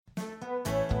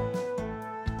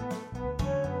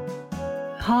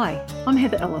Hi, I'm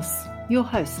Heather Ellis, your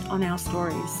host on Our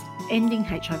Stories, Ending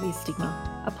HIV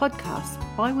Stigma, a podcast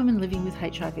by women living with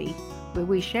HIV, where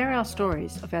we share our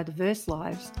stories of our diverse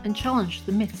lives and challenge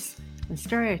the myths and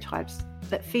stereotypes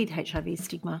that feed HIV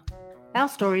stigma. Our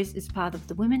Stories is part of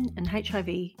the Women and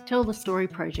HIV Tell the Story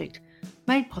project,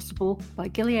 made possible by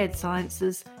Gilead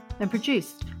Sciences and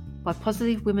produced by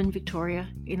Positive Women Victoria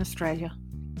in Australia.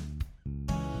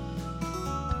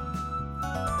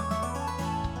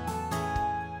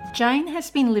 Jane has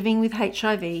been living with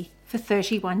HIV for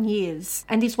 31 years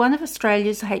and is one of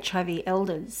Australia's HIV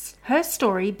elders. Her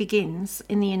story begins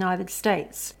in the United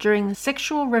States during the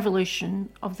sexual revolution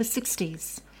of the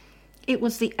 60s. It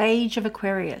was the age of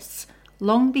Aquarius,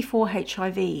 long before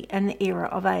HIV and the era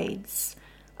of AIDS,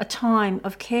 a time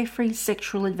of carefree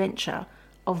sexual adventure,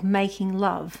 of making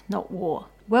love, not war.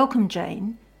 Welcome,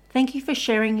 Jane. Thank you for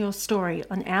sharing your story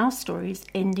on Our Stories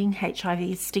Ending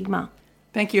HIV Stigma.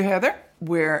 Thank you, Heather.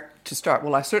 Where to start?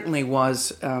 Well, I certainly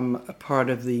was a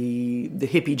part of the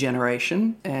hippie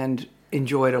generation and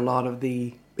enjoyed a lot of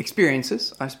the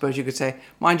experiences, I suppose you could say.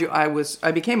 Mind you,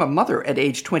 I became a mother at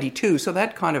age 22, so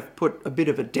that kind of put a bit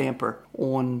of a damper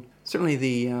on certainly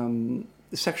the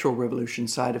sexual revolution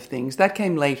side of things. That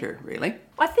came later, really.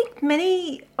 I think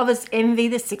many of us envy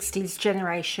the 60s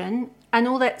generation and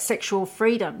all that sexual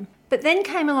freedom. But then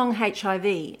came along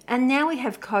HIV, and now we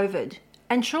have COVID.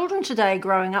 And children today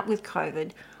growing up with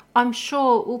COVID, I'm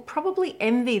sure, will probably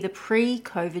envy the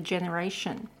pre-COVID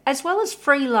generation. As well as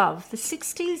free love, the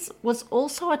 60s was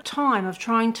also a time of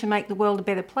trying to make the world a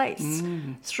better place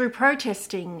through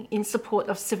protesting in support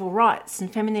of civil rights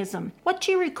and feminism. What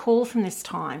do you recall from this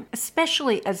time,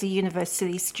 especially as a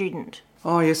university student?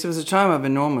 Oh, yes, it was a time of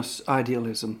enormous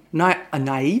idealism. A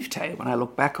naivete when I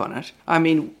look back on it. I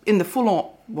mean, in the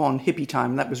full-on hippie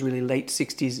time, that was really late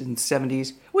 60s and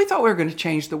 70s, we thought we were going to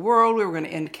change the world, we were going to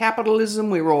end capitalism,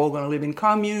 we were all going to live in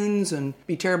communes and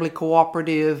be terribly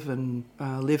cooperative and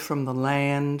live from the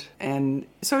land. And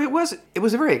so it was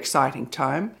a very exciting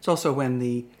time. It's also when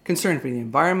the concern for the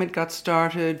environment got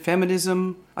started,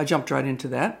 feminism. I jumped right into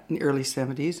that in the early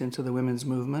 70s, into the women's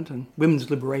movement and women's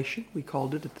liberation, we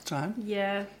called it at the time.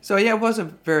 Yeah. So yeah, it was a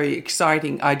very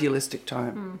exciting, idealistic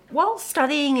time. While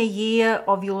studying a year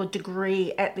of your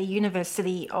degree at the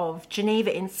University of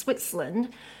Geneva in Switzerland,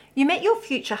 you met your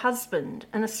future husband,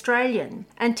 an Australian,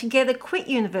 and together quit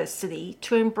university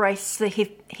to embrace the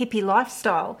hippie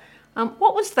lifestyle.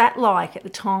 What was that like at the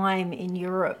time in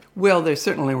Europe? Well, there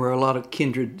certainly were a lot of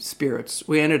kindred spirits.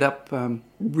 We ended up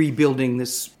rebuilding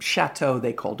this chateau,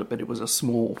 they called it, but it was a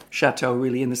small chateau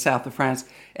really in the south of France.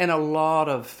 And a lot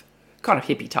of kind of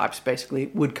hippie types basically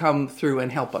would come through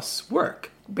and help us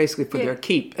work, basically for their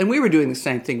keep. And we were doing the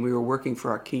same thing. We were working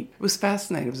for our keep. It was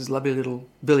fascinating. It was this lovely little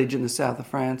village in the south of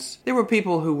France. There were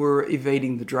people who were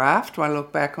evading the draft when I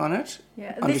look back on it,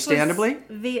 understandably. This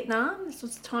was Vietnam? This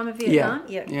was the time of Vietnam?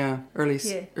 Yeah.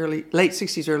 Late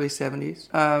 60s, early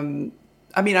 70s.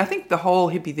 I mean, I think the whole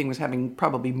hippie thing was happening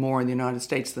probably more in the United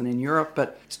States than in Europe,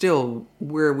 but still,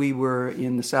 where we were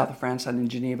in the south of France and in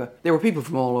Geneva, there were people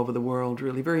from all over the world,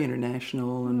 really, very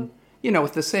international and,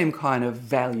 with the same kind of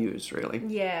values, really.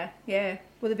 Yeah.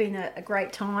 Would have been a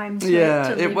great time to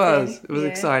it was. there. It was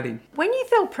exciting. When you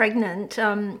fell pregnant,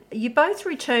 you both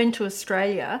returned to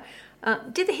Australia.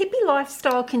 Did the hippie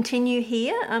lifestyle continue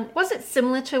here? Was it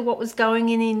similar to what was going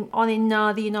on in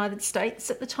the United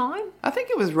States at the time? I think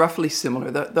it was roughly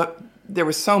similar. There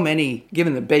were so many,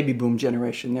 given the baby boom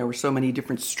generation, there were so many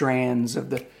different strands of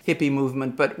the hippie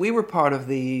movement, but we were part of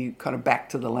the kind of back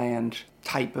to the land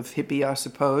type of hippie, I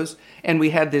suppose. And we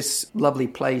had this lovely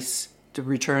place to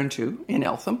return to in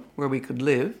Eltham, where we could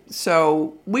live.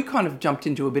 So we kind of jumped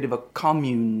into a bit of a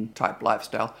commune-type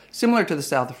lifestyle, similar to the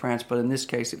south of France, but in this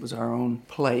case it was our own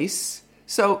place.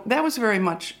 So that was very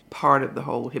much part of the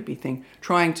whole hippie thing,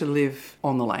 trying to live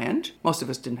on the land. Most of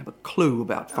us didn't have a clue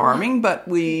about farming, but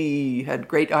we had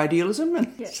great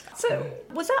idealism. So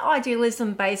was that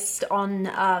idealism based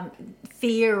on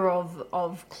fear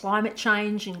of climate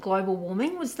change and global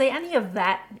warming? Was there any of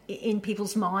that in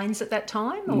people's minds at that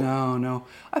time? Or? No.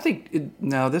 I think,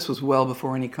 this was well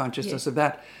before any consciousness of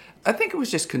that. I think it was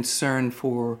just concern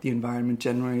for the environment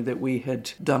generally, that we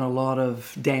had done a lot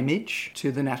of damage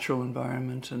to the natural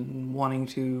environment and wanting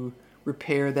to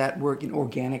repair that, work in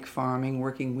organic farming,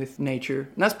 working with nature.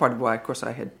 And that's part of why, of course,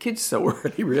 I had kids so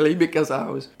early, really, because I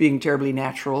was being terribly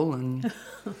natural and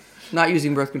not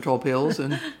using birth control pills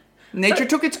and Nature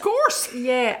took its course.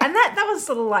 Yeah, and that was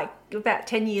sort of like about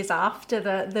 10 years after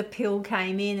the pill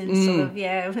came in, and sort of,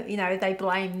 they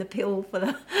blame the pill for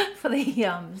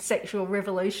the sexual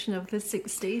revolution of the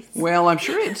 60s. Well, I'm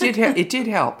sure it did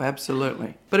help,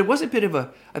 absolutely. But it was a bit of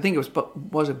I think it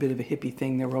was a bit of a hippie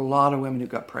thing. There were a lot of women who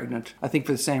got pregnant, I think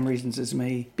for the same reasons as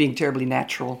me, being terribly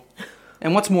natural.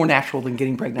 And what's more natural than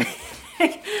getting pregnant?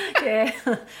 Yeah,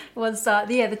 it was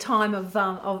the time of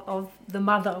the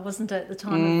mother, wasn't it? The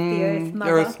time of the Earth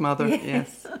Mother. Earth Mother,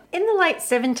 yes. In the late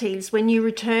 70s, when you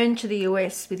returned to the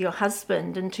US with your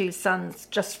husband and 2 sons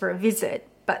just for a visit,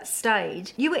 but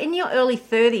stayed, you were in your early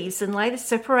 30s and later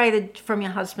separated from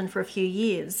your husband for a few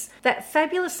years. That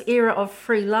fabulous era of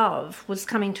free love was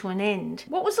coming to an end.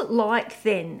 What was it like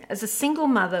then as a single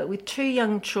mother with 2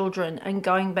 young children and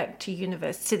going back to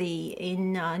university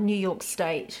in New York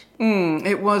State?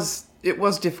 It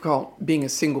was difficult being a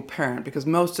single parent because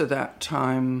most of that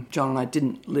time John and I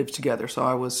didn't live together, so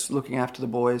I was looking after the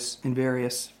boys in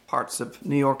various parts of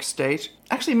New York State.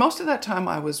 Actually, most of that time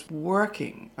I was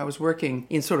working. I was working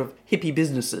in sort of hippie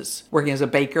businesses, working as a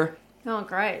baker. Oh,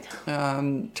 great.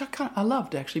 I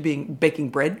loved actually baking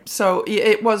bread. So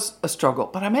it was a struggle,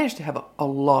 but I managed to have a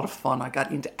lot of fun. I got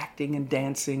into acting and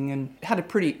dancing and had a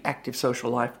pretty active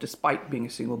social life despite being a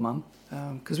single mum.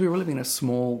 Because we were living in a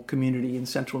small community in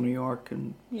central New York,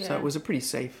 and so it was a pretty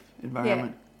safe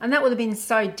environment. Yeah. And that would have been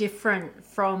so different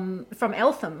from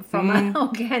Eltham, from an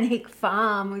organic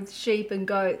farm with sheep and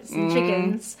goats and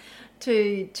chickens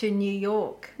to New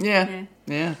York. Yeah,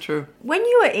 true. When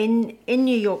you were in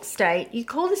New York State, you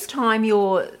call this time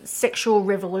your sexual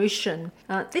revolution.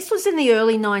 This was in the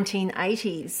early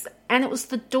 1980s, and it was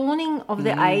the dawning of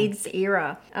the AIDS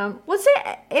era. Was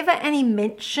there ever any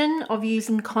mention of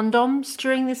using condoms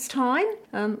during this time?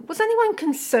 Was anyone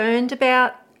concerned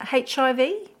about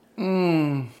HIV?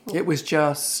 It was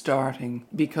just starting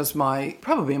because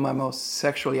probably my most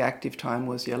sexually active time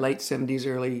was late 70s,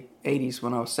 early 80s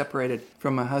when I was separated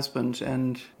from my husband.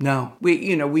 And no,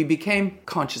 we became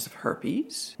conscious of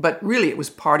herpes, but really it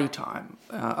was party time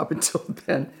up until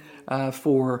then.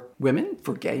 For women,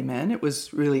 for gay men, it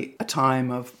was really a time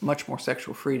of much more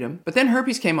sexual freedom. But then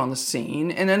herpes came on the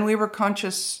scene, and then we were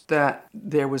conscious that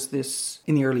there was this,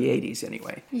 in the early 80s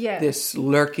anyway, this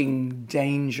lurking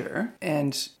danger.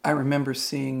 And I remember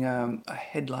seeing a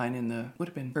headline would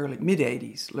have been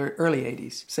mid-80s, early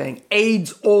 80s, saying,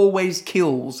 AIDS always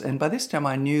kills. And by this time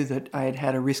I knew that I had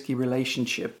had a risky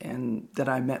relationship and that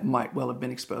I might well have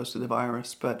been exposed to the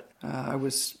virus, but I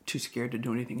was too scared to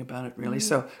do anything about it, really.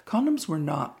 So condoms were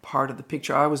not part of the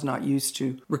picture. I was not used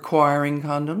to requiring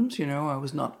condoms. I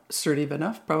was not assertive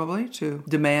enough, probably, to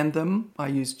demand them. I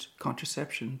used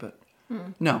contraception, but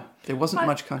no, there wasn't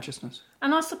much consciousness.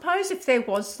 And I suppose if there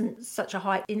wasn't such a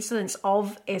high incidence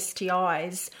of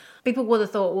STIs, people would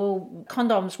have thought, well,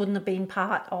 condoms wouldn't have been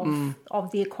part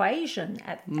of the equation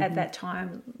at that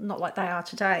time, not like they are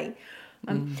today.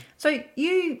 So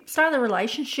you started a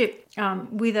relationship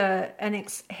with an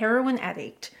ex-heroin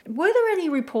addict. Were there any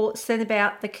reports then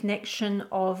about the connection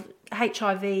of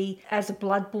HIV as a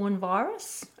blood-borne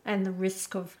virus and the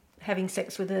risk of having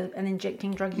sex with an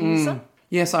injecting drug user?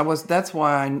 Yes, I was. That's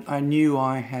why I knew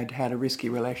I had had a risky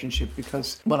relationship,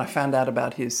 because when I found out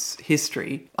about his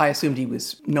history, I assumed he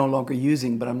was no longer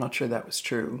using, but I'm not sure that was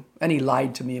true. And he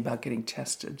lied to me about getting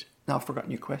tested. Now I've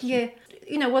forgotten your question. Yeah.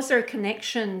 Was there a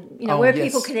connection? Were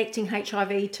people connecting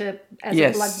HIV as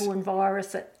a blood-borne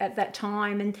virus at that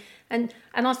time? And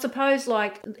I suppose,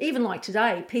 even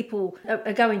today, people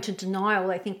are going to denial.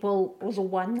 They think, well, it was a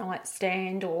one-night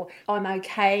stand, or I'm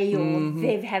okay, or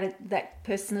that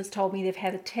person has told me they've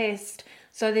had a test.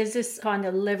 So there's this kind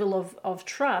of level of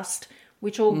trust,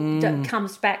 which all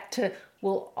comes back to,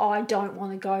 well, I don't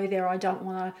want to go there. I don't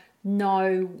want to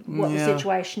know what the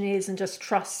situation is, and just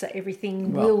trust that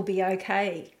everything will be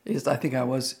okay. Yes, I think I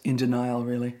was in denial,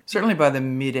 really. Certainly by the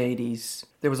mid-80s,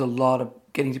 there was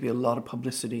getting to be a lot of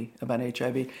publicity about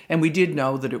HIV. And we did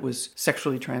know that it was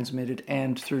sexually transmitted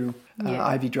and through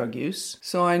IV drug use.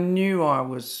 So I knew I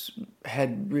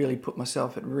had really put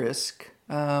myself at risk.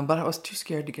 But I was too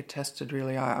scared to get tested,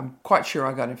 really. I'm quite sure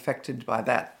I got infected by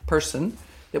that person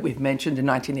that we've mentioned in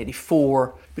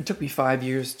 1984. It took me 5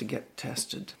 years to get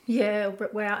tested. Yeah,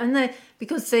 wow. And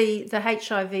because the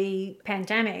HIV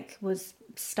pandemic was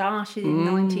started in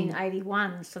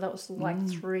 1981, so that was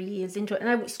 3 years into it. And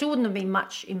there still wouldn't have been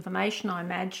much information, I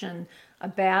imagine,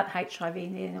 about HIV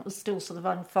then. It was still sort of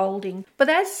unfolding. But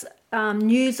as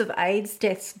news of AIDS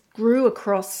deaths grew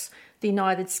across the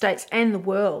United States and the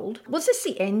world. Was this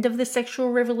the end of the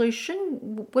sexual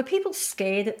revolution? Were people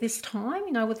scared at this time,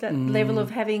 with that level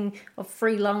of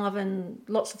free love and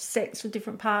lots of sex with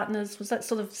different partners? Was that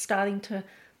sort of starting to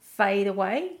fade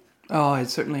away? Oh, it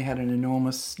certainly had an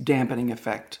enormous dampening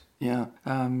effect. Yeah,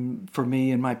 for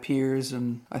me and my peers,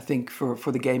 and I think for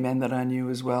the gay men that I knew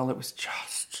as well,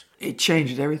 it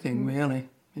changed everything, really.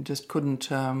 It just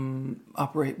couldn't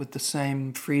operate with the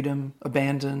same freedom,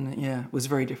 abandon. Yeah, it was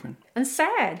very different. And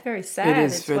sad, very sad it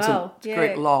is, as well. It's a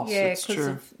great loss, it's because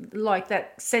true. of like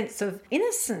that sense of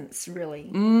innocence,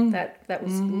 really, that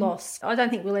was lost. I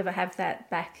don't think we'll ever have that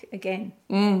back again.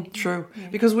 True,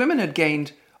 because women had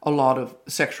gained a lot of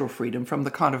sexual freedom from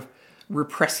the kind of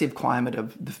repressive climate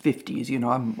of the 50s.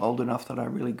 I'm old enough that I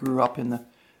really grew up in the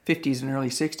 50s and early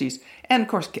 60s. And, of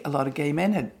course, a lot of gay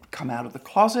men had come out of the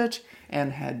closet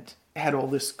and had all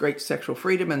this great sexual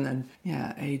freedom. And then,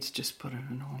 AIDS just put an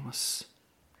enormous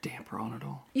damper on it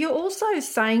all. You're also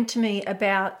saying to me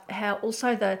about how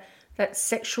also that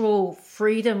sexual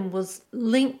freedom was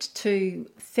linked to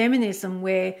feminism,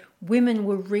 where women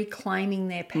were reclaiming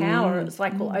their power. It was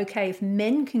like, well, okay, if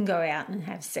men can go out and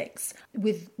have sex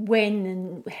with when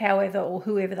and however or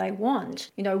whoever they want,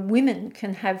 women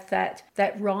can have that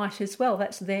right as well.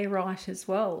 That's their right as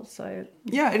well. So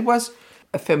yeah, it was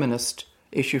a feminist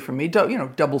issue for me.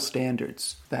 Double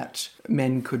standards, that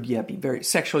men could be very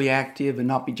sexually active and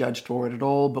not be judged for it at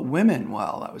all, but women,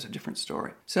 well, that was a different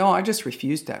story. So I just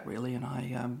refused that, really, and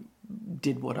I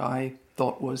did what I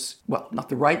thought was, well, not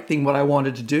the right thing, what I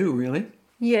wanted to do, really.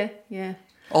 Yeah.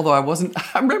 Although I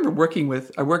remember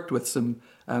I worked with some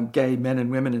gay men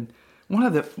and women, and one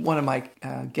of my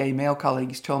gay male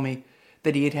colleagues told me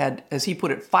that he had, as he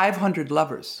put it, 500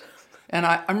 lovers. And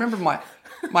I remember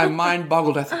my mind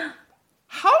boggled. I thought,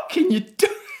 how can you do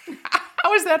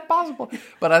how is that possible?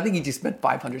 But I think he just meant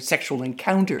 500 sexual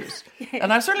encounters.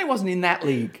 And I certainly wasn't in that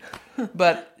league.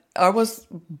 But I was,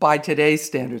 by today's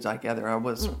standards, I gather, I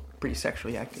was pretty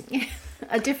sexually active.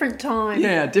 A different time.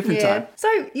 Yeah, a different time.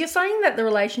 So you're saying that the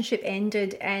relationship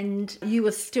ended and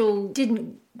you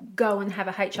didn't go and have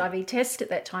a HIV test at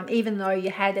that time, even though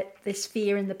you had this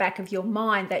fear in the back of your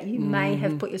mind that you may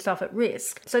have put yourself at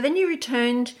risk. So then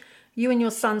you and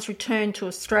your sons returned to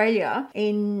Australia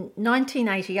in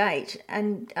 1988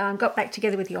 and got back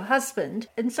together with your husband.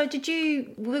 And so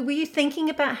were you thinking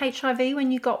about HIV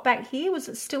when you got back here? Was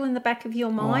it still in the back of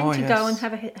your mind to go and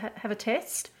have a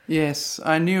test? Yes,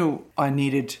 I knew I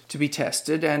needed to be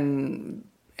tested, and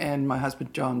my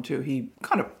husband John too. He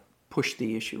kind of pushed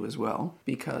the issue as well,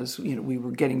 because we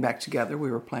were getting back together. We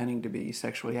were planning to be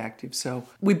sexually active, so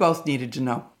we both needed to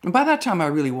know. And by that time, I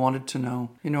really wanted to know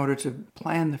in order to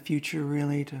plan the future,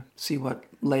 really, to see what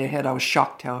lay ahead. I was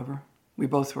shocked, however. We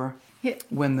both were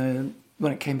when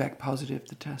it came back positive,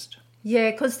 the test.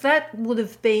 Yeah, because that would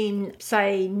have been,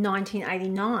 say,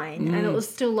 1989, and it was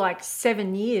still like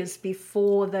 7 years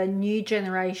before the new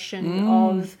generation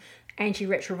of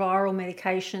antiretroviral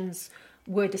medications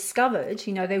were discovered.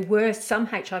 There were some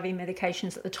HIV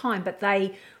medications at the time, but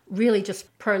they really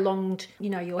just prolonged,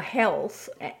 your health,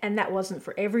 and that wasn't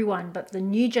for everyone. But the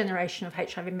new generation of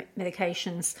HIV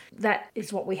medications, that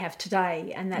is what we have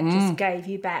today, and that just gave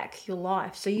you back your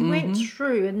life. So you went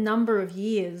through a number of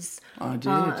years. I did.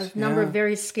 A number of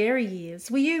very scary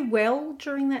years. Were you well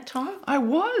during that time? I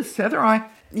was, Heather.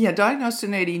 Diagnosed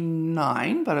in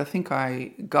 89, but I think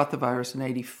I got the virus in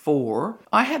 84.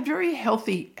 I had very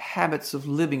healthy habits of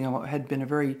living. I had been a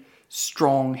very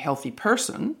strong, healthy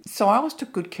person. So I always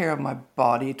took good care of my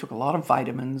body, took a lot of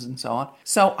vitamins and so on.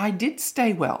 So I did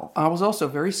stay well. I was also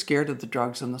very scared of the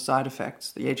drugs and the side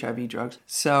effects, the HIV drugs.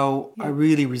 So I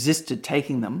really resisted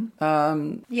taking them.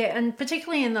 And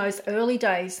particularly in those early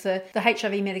days, the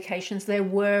HIV medications, there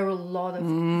were a lot of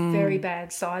very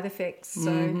bad side effects.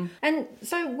 So and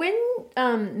so when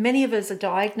many of us are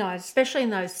diagnosed, especially in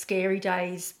those scary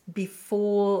days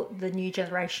before the new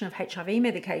generation of HIV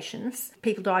medications,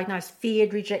 people diagnosed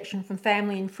feared rejection from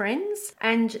family and friends,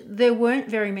 and there weren't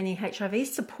very many HIV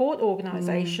support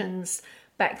organisations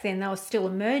back then. They were still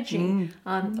emerging,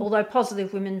 although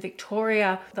Positive Women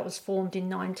Victoria, that was formed in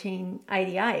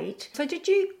 1988. So did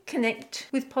you connect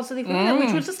with Positive Women,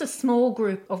 which was just a small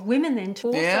group of women then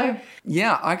too?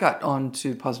 Yeah, I got on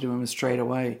to Positive Women straight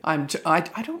away. I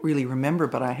don't really remember,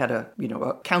 but I had a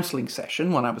counselling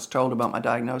session when I was told about my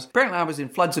diagnosis. Apparently I was in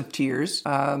floods of tears,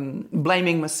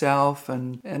 blaming myself,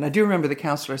 and I do remember the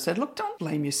counsellor said, look, don't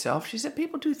blame yourself. She said,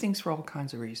 people do things for all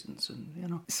kinds of reasons,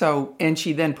 and so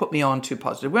she then put me on to Positive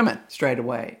Positive Women straight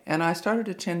away. And I started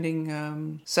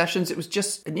attending sessions. It was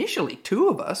just initially 2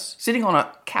 of us sitting on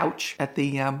a couch at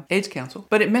the AIDS Council.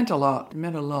 But it meant a lot. It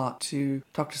meant a lot to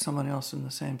talk to someone else in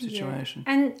the same situation.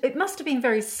 Yeah. And it must have been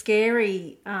very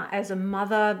scary as a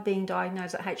mother being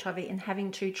diagnosed with HIV and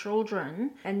having 2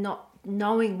 children and not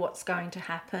knowing what's going to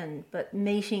happen, but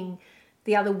meeting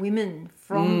the other women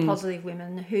from Positive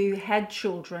Women who had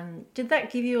children. Did that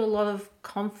give you a lot of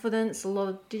confidence?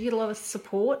 Did you get a lot of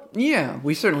support? Yeah,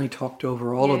 we certainly talked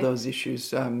over all of those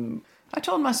issues. I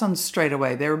told my sons straight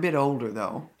away. They were a bit older,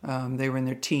 though. They were in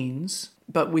their teens.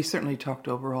 But we certainly talked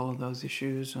over all of those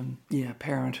issues. And,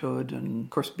 parenthood and,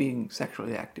 of course, being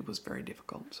sexually active was very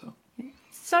difficult.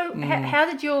 So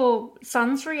how did your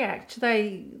sons react?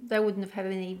 They wouldn't have had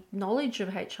any knowledge of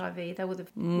HIV. They would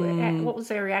have. What was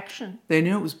their reaction? They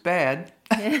knew it was bad.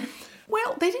 Yeah.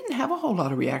 Well, they didn't have a whole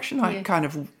lot of reaction. I kind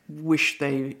of wish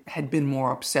they had been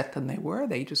more upset than they were.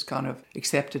 They just kind of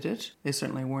accepted it. They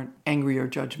certainly weren't angry or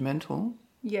judgmental.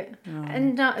 Yeah.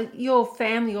 And your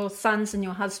family, your sons and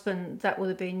your husband, that would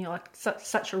have been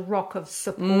such a rock of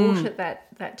support at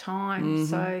that time.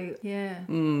 So, yeah.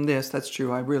 Yes, that's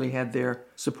true. I really had their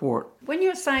support. When you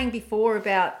were saying before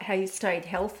about how you stayed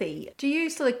healthy, do you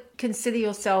sort of consider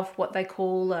yourself what they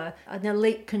call an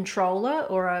elite controller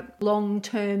or a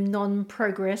long-term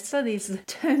non-progressor? There's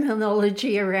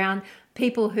terminology around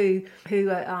people who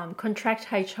contract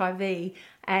HIV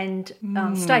and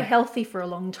stay healthy for a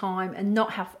long time and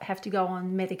not have to go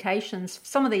on medications.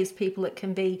 Some of these people, it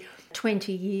can be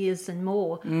 20 years and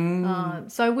more.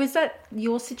 So was that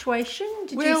your situation?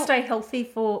 Did you stay healthy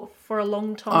for a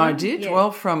long time? I did. Yeah.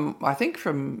 Well, from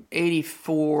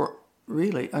 84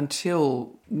 really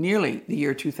until nearly the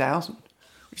year 2000,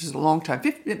 which is a long time,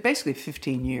 basically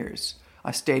 15 years,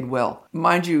 I stayed well.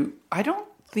 Mind you, I don't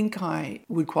think I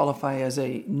would qualify as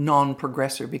a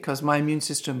non-progressor because my immune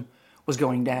system was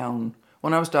going down.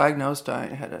 When I was diagnosed, I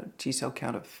had a T-cell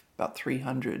count of about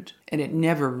 300, and it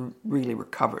never really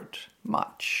recovered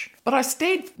much. But I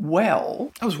stayed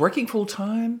well. I was working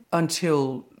full-time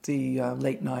until the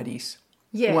late 90s,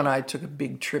 when I took a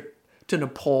big trip to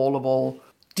Nepal, of all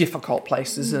difficult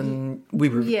places, and we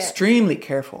were extremely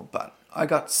careful, but I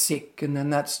got sick, and then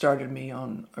that started me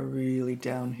on a really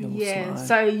downhill slide.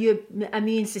 So your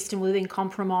immune system would have been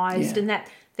compromised, and that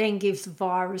then gives the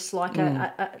virus like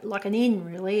an in,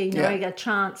 really, a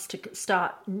chance to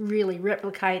start really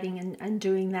replicating and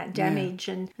doing that damage.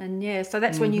 And so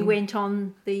that's when you went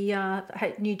on the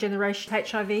new generation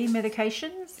HIV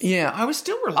medications. Yeah, I was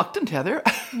still reluctant, Heather.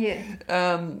 Yeah.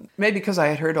 Maybe because I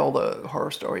had heard all the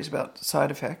horror stories about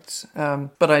side effects.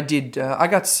 But I did, I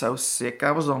got so sick.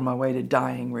 I was on my way to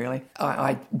dying, really.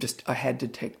 I had to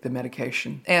take the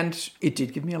medication. And it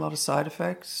did give me a lot of side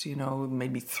effects, it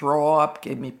made me throw up,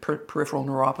 gave me peripheral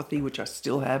neuropathy, which I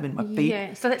still have in my feet.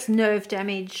 Yeah, so that's nerve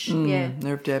damage.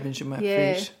 Nerve damage in my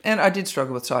feet. And I did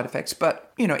struggle with side effects,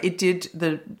 but, it did,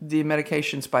 the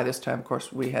medications by this time, of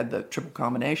course, we had the triple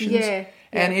combinations. Yeah.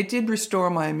 And it did restore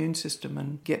my immune system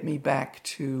and get me back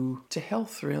to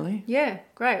health, really. Yeah,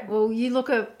 great. Well, you look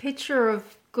a picture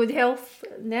of good health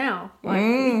now.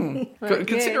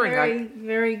 Considering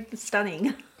very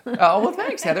stunning. Oh, well,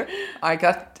 thanks, Heather.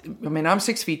 I'm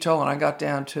 6 feet tall, and I got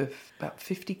down to about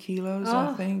 50 kilos,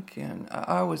 I think, and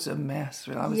I was a mess.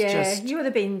 I was you would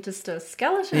have been just a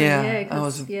skeleton. I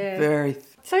was very...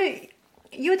 So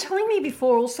you were telling me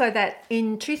before also that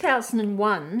in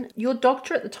 2001, your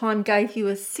doctor at the time gave you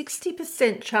a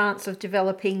 60% chance of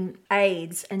developing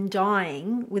AIDS and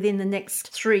dying within the next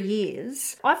 3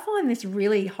 years. I find this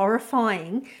really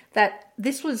horrifying that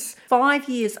this was 5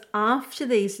 years after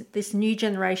this new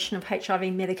generation of HIV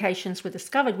medications were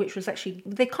discovered, which was actually,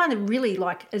 they're kind of really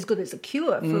like as good as a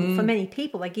cure for many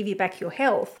people. They give you back your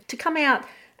health. To come out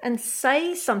and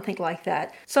say something like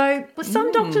that. So were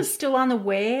some doctors still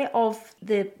unaware of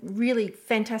the really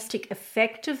fantastic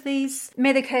effect of these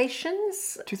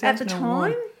medications at the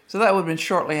time? So that would have been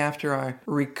shortly after I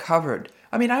recovered.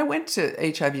 I went to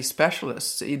HIV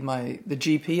specialists. The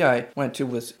GP I went to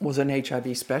was an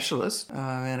HIV specialist.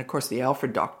 And of course the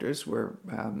Alfred doctors were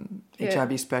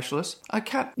HIV specialists. I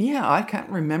can't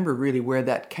remember really where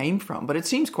that came from, but it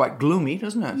seems quite gloomy,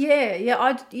 doesn't it?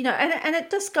 Yeah. And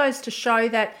it just goes to show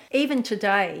that even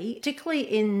today, particularly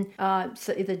in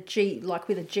with a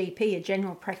GP, a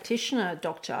general practitioner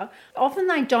doctor, often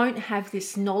they don't have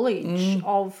this knowledge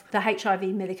of the HIV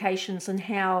medications and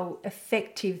how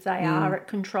effective they are at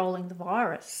controlling the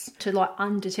virus to like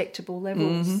undetectable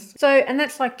levels. So, and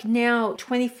that's like now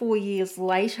 24 years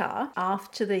later,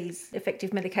 after these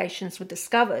effective medications were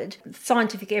discovered,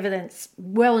 scientific evidence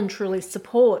well and truly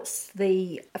supports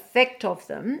the effect of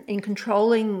them in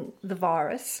controlling the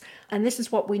virus. And this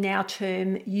is what we now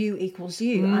term U equals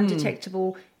U,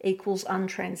 undetectable equals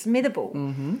untransmittable.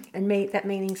 And that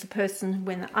means a person,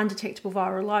 when undetectable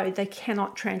viral load, they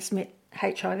cannot transmit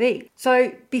HIV.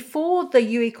 So before the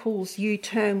U equals U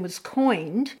term was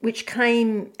coined, which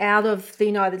came out of the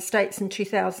United States in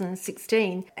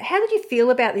 2016, how did you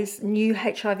feel about these new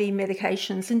HIV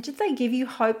medications, and did they give you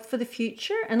hope for the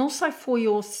future and also for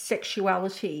your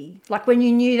sexuality? Like when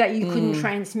you knew that you couldn't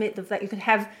transmit, that you could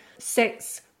have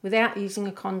sex without using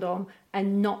a condom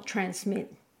and not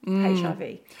transmit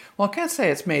HIV. Well, I can't say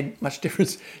it's made much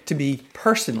difference to me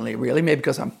personally, really. Maybe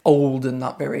because I'm old and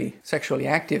not very sexually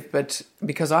active, but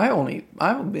because I only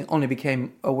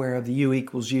became aware of the U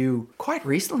equals U quite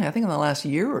recently. I think in the last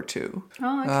year or two.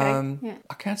 Oh, okay. Yeah.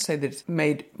 I can't say that it's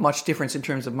made much difference in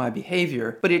terms of my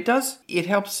behavior, but it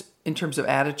helps in terms of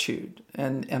attitude,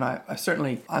 and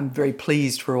I'm very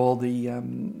pleased for all the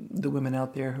women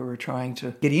out there who are trying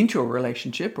to get into a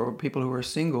relationship, or people who are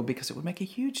single, because it would make a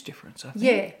huge difference, I think.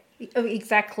 Yeah,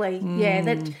 exactly. Yeah,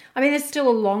 there's still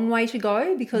a long way to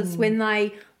go, because when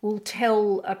they will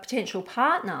tell a potential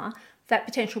partner, that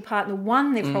potential partner,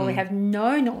 one, they probably have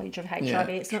no knowledge of HIV. Yeah,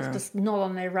 it's not true. just not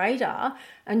on their radar,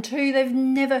 and two, they've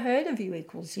never heard of U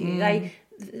equals U. They,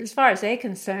 as far as they're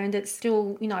concerned, it's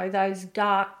still, those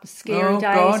dark, scary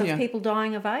days of people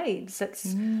dying of AIDS.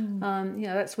 That's,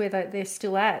 that's where they're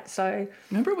still at. So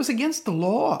remember, it was against the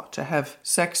law to have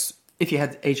sex. If you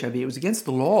had HIV, it was against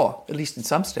the law, at least in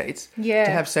some states, to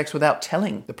have sex without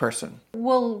telling the person.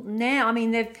 Well, now,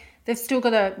 they've still got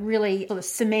to really sort of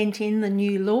cement in the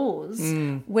new laws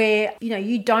where,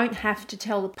 you don't have to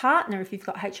tell the partner if you've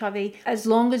got HIV, as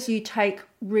long as you take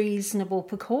reasonable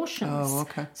precautions. Oh,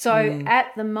 okay. So at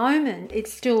the moment,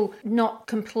 it's still not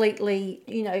completely,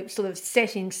 sort of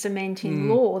set in cement in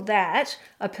law that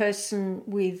a person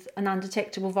with an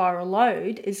undetectable viral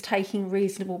load is taking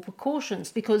reasonable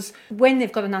precautions, because when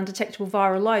they've got an undetectable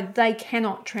viral load, they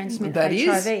cannot transmit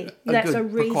HIV. That's a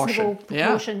reasonable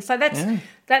precaution. Yeah. So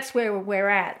that's where we're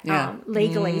at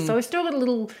legally. So we've still got a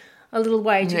little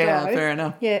way to go. Yeah, fair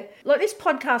enough. Yeah. Like, this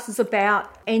podcast is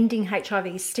about ending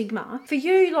HIV stigma. For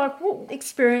you, like, what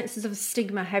experiences of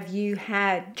stigma have you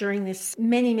had during this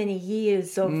many, many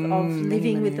years of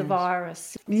living with the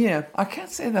virus? Yeah, I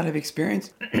can't say that I've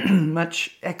experienced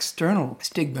much external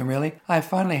stigma, really. I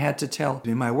finally had to tell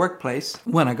in my workplace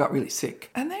when I got really sick.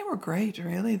 And they were great,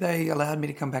 really. They allowed me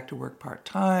to come back to work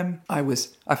part-time.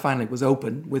 I finally was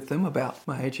open with them about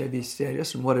my HIV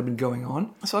status and what had been going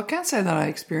on. So I can't say that I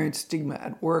experienced stigma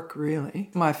at work,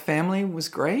 really. My family was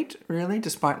great, really,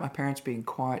 despite my parents being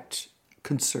quite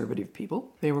conservative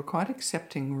people. They were quite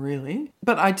accepting, really.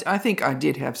 But I think I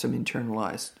did have some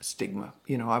internalized stigma.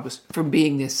 I was, from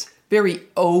being this very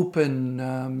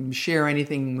open, share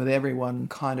anything with everyone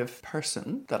kind of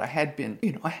person that I had been,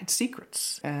 I had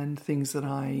secrets and things that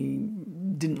I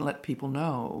didn't let people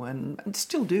know, and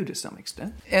still do to some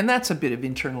extent. And that's a bit of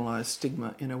internalized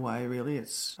stigma in a way, really.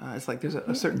 It's like there's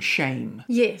a certain shame.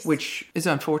 Yes. Which is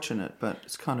unfortunate, but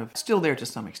it's kind of still there to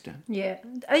some extent. Yeah.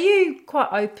 Are you quite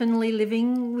openly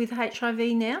living with HIV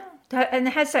now? And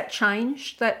has that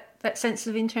changed, that sense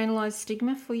of internalised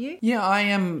stigma for you? Yeah, I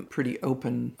am pretty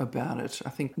open about it. I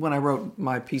think when I wrote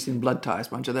my piece in Blood Ties,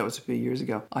 that was a few years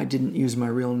ago, I didn't use my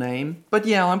real name. But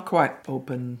yeah, I'm quite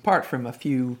open. Apart from a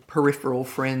few peripheral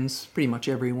friends, pretty much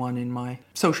everyone in my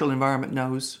social environment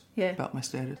knows about my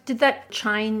status. Did that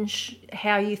change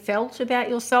how you felt about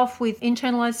yourself with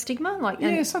internalised stigma?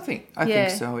 Yes, I think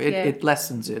so. It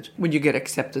lessens it. When you get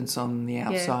acceptance on the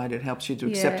outside, it helps you to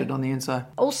accept it on the inside.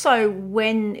 Also,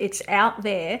 when it's out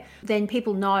there, then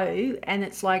people know, and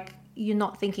it's like, you're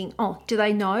not thinking, oh, do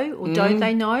they know or don't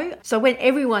they know? So when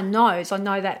everyone knows, I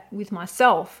know that with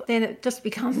myself, then it just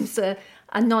becomes a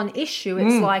non-issue.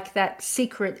 It's like that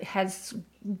secret has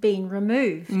been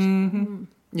removed. Mm-hmm.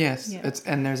 Yes,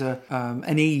 and there's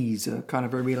an ease, a kind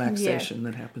of a relaxation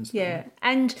that happens. Yeah,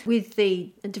 and with the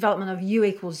development of U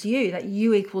equals U, that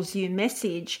U equals U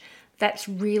message, that's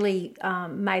really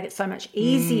made it so much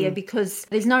easier because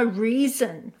there's no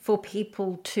reason for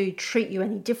people to treat you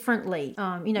any differently.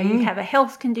 You have a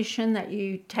health condition that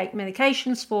you take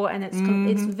medications for, and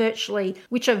it's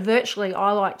virtually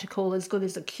I like to call as good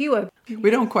as a cure. We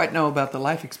don't quite know about the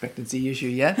life expectancy issue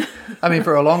yet.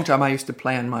 For a long time I used to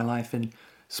plan my life in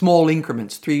small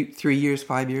increments, 3 years,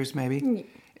 5 years maybe.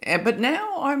 But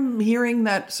now I'm hearing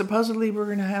that supposedly we're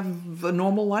going to have a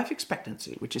normal life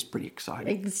expectancy, which is pretty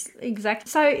exciting. Exactly.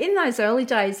 So in those early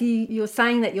days, you're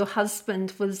saying that your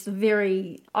husband was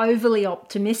very overly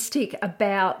optimistic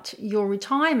about your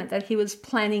retirement, that he was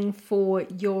planning for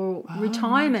your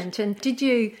retirement. And did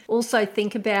you also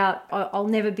think about, I'll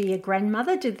never be a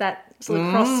grandmother? Did that sort of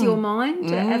cross your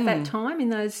mind at that time in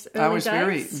those early days? I was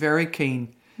very, very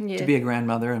keen to be a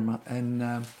grandmother,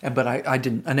 but I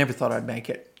didn't. I never thought I'd make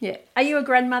it. Yeah. Are you a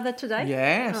grandmother today?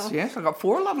 Yes. I've got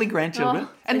 4 lovely grandchildren,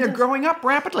 and they're growing up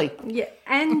rapidly. Yeah.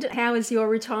 And how is your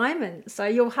retirement? So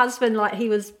your husband, he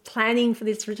was planning for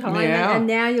this retirement, and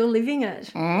now you're living it.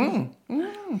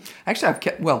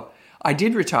 Actually, I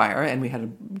did retire, and we had a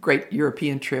great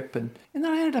European trip, and then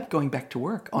I ended up going back to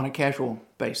work on a casual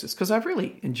basis because I've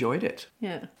really enjoyed it.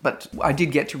 Yeah. But I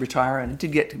did get to retire and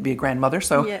did get to be a grandmother,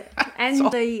 so... Yeah.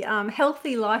 And the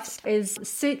healthy lifestyle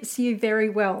suits you very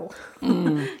well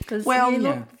because you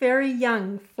look very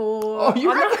young for...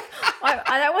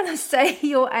 I don't want to say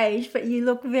your age, but you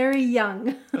look very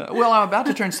young. I'm about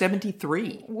to turn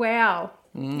 73. Wow.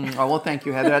 Thank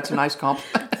you, Heather. That's a nice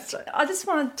compliment. I just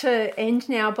wanted to end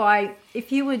now by,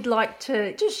 if you would like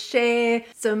to just share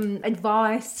some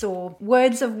advice or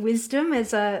words of wisdom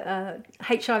as a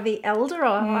HIV elder.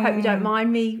 I hope you don't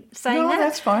mind me saying that. No,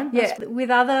 that's fine. With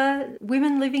other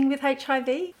women living with HIV.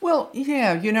 Well,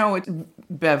 it's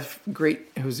Bev Great,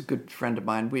 who's a good friend of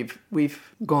mine.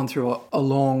 We've gone through a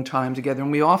long time together,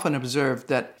 and we often observed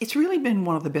that it's really been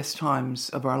one of the best times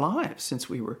of our lives since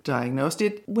we were diagnosed.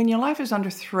 When your life is under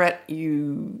threat,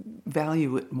 you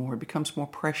value it more. It becomes more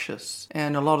precious,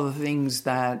 and a lot of the things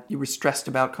that you were stressed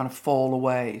about kind of fall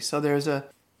away. So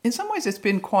in some ways, it's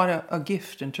been quite a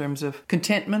gift in terms of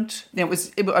contentment. It was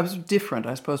different,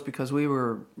 I suppose, because we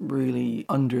were really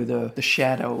under the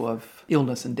shadow of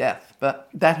illness and death. But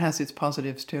that has its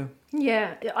positives too.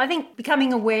 Yeah, I think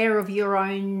becoming aware of your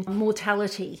own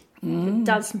mortality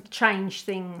does change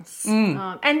things.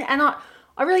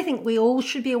 I really think we all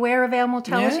should be aware of our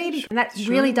mortality, and that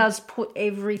really does put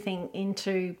everything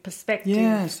into perspective.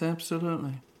 Yes,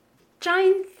 absolutely.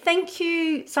 Jane, thank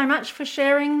you so much for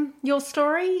sharing your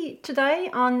story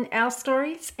today on Our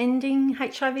Stories Ending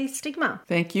HIV Stigma.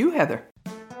 Thank you, Heather.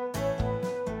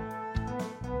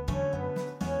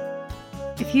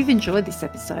 If you've enjoyed this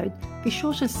episode, be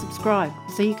sure to subscribe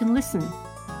so you can listen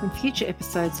when future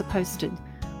episodes are posted.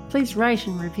 Please rate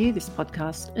and review this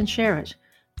podcast and share it.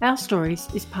 Our Stories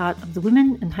is part of the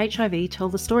Women and HIV Tell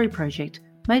the Story project,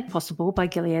 made possible by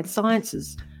Gilead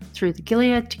Sciences through the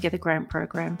Gilead Together grant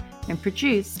program and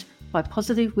produced by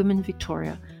Positive Women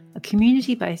Victoria, a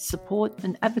community-based support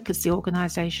and advocacy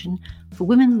organisation for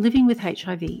women living with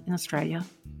HIV in Australia.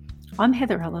 I'm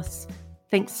Heather Ellis.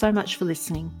 Thanks so much for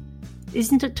listening.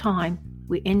 Isn't it time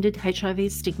we ended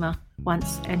HIV stigma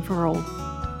once and for all?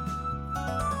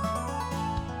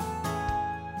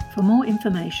 For more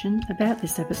information about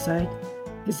this episode,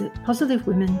 visit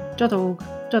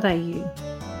positivewomen.org.au.